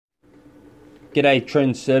G'day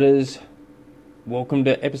trendsetters, welcome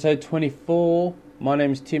to episode 24. My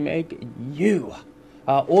name's Tim Egg. You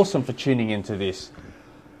are awesome for tuning into this.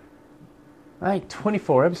 Hey,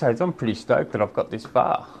 24 episodes, I'm pretty stoked that I've got this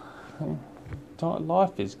far.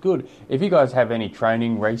 Life is good. If you guys have any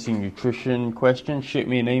training, racing, nutrition questions, shoot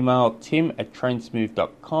me an email,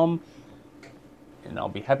 tim@trainsmooth.com, and I'll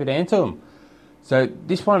be happy to answer them. So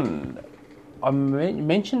this one, I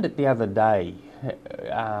mentioned it the other day.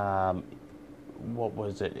 What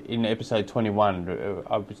was it? In episode 21,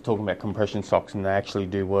 I was talking about compression socks, and they actually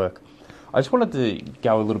do work. I just wanted to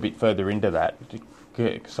go a little bit further into that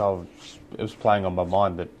because it was playing on my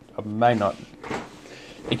mind that I may not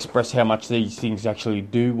express how much these things actually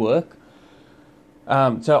do work.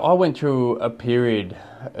 So I went through a period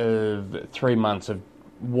of 3 months of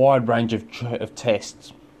wide range of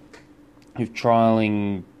tests, of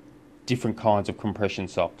trialling different kinds of compression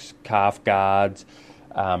socks, calf guards,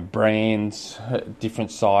 brands,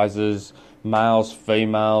 different sizes, males,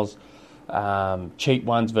 females, cheap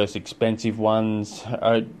ones versus expensive ones.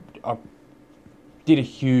 I did a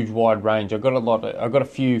huge wide range. I got a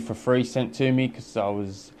few for free sent to me because I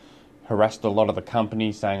was harassed a lot of the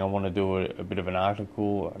companies saying I want to do a bit of an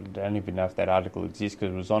article. I don't even know if that article exists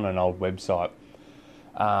because it was on an old website.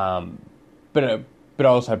 But I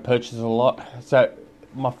also purchased a lot. So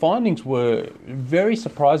my findings were very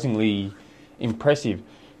surprisingly impressive.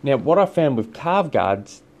 Now, what I found with calf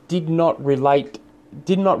guards did not revert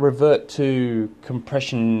to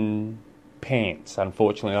compression pants.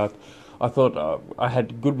 Unfortunately, I thought I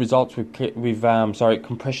had good results with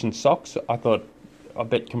compression socks. I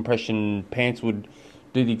bet compression pants would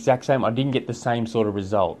do the exact same. I didn't get the same sort of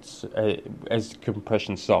results as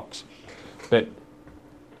compression socks, but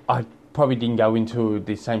I probably didn't go into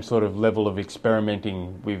the same sort of level of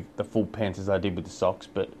experimenting with the full pants as I did with the socks.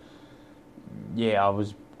 But yeah, I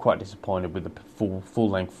was quite disappointed with the full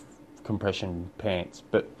length compression pants.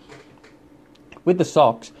 But with the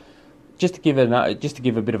socks, just to give a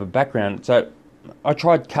bit of a background, so I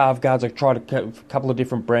tried calf guards. I've tried a couple of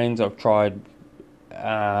different brands. I've tried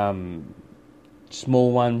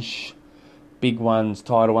small ones, big ones,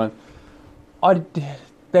 tighter ones.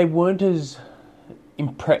 They weren't as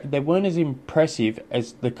impressive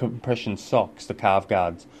as the compression socks, the calf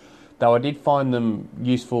guards. Though I did find them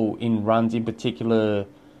useful in runs, in particular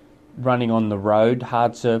running on the road,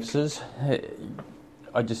 hard surfaces.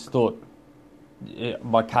 I just thought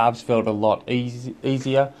my calves felt a lot eased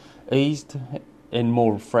and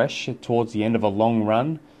more fresh towards the end of a long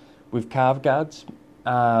run with calf guards.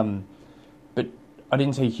 But I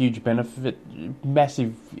didn't see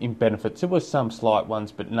massive benefits. There were some slight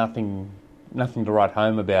ones, but nothing to write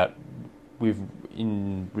home about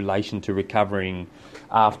in relation to recovering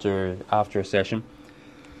after a session.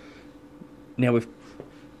 Now with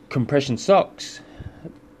compression socks,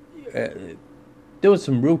 there were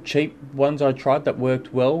some real cheap ones I tried that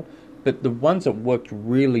worked well, but the ones that worked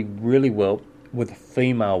really, really well were the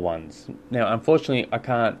female ones. Now, unfortunately, I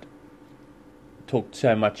can't talk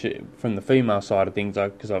so much from the female side of things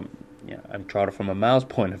because I'm tried it from a male's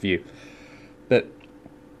point of view. But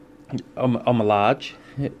I'm a large,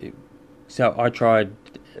 so I tried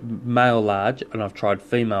male large and I've tried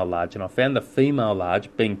female large, and I found the female large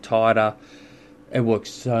being tighter. It works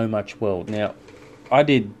so much well. Now, I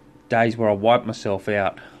did days where I wiped myself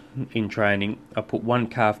out in training. I put one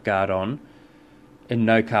calf guard on and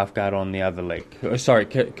no calf guard on the other leg.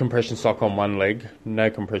 Compression sock on one leg, no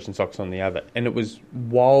compression socks on the other. And it was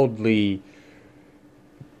wildly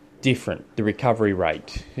different, the recovery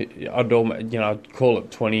rate. I'd call it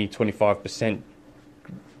 20-25%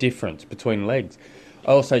 difference between legs.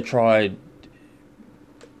 I also tried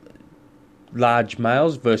large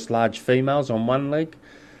males versus large females on one leg,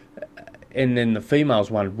 and then the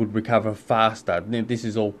females one would recover faster. This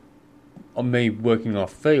is all on me working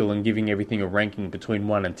off feel and giving everything a ranking between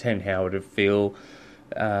 1 and 10, how it would feel,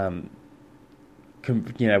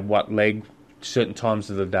 what leg, certain times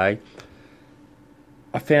of the day.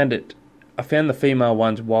 I found the female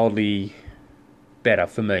ones wildly better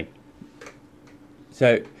for me.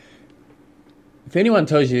 So if anyone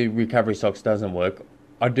tells you recovery socks doesn't work,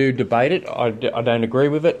 I do debate it. I don't agree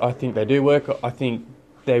with it. I think they do work. I think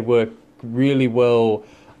they work really well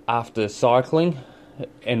after cycling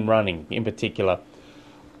and running in particular.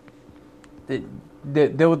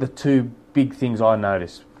 There were the two big things I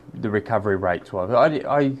noticed the recovery rates was.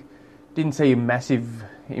 I didn't see massive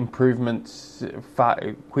improvements,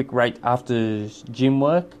 quick rate after gym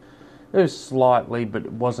work. It was slightly, but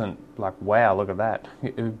it wasn't like, wow, look at that.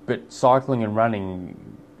 But cycling and running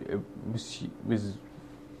was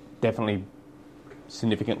definitely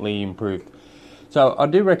significantly improved. So I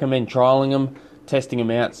do recommend trialling them, testing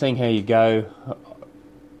them out, seeing how you go,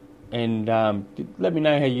 and let me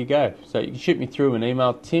know how you go. So you can shoot me through an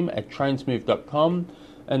email, tim@trainsmooth.com.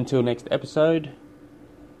 Until next episode,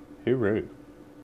 hooroo.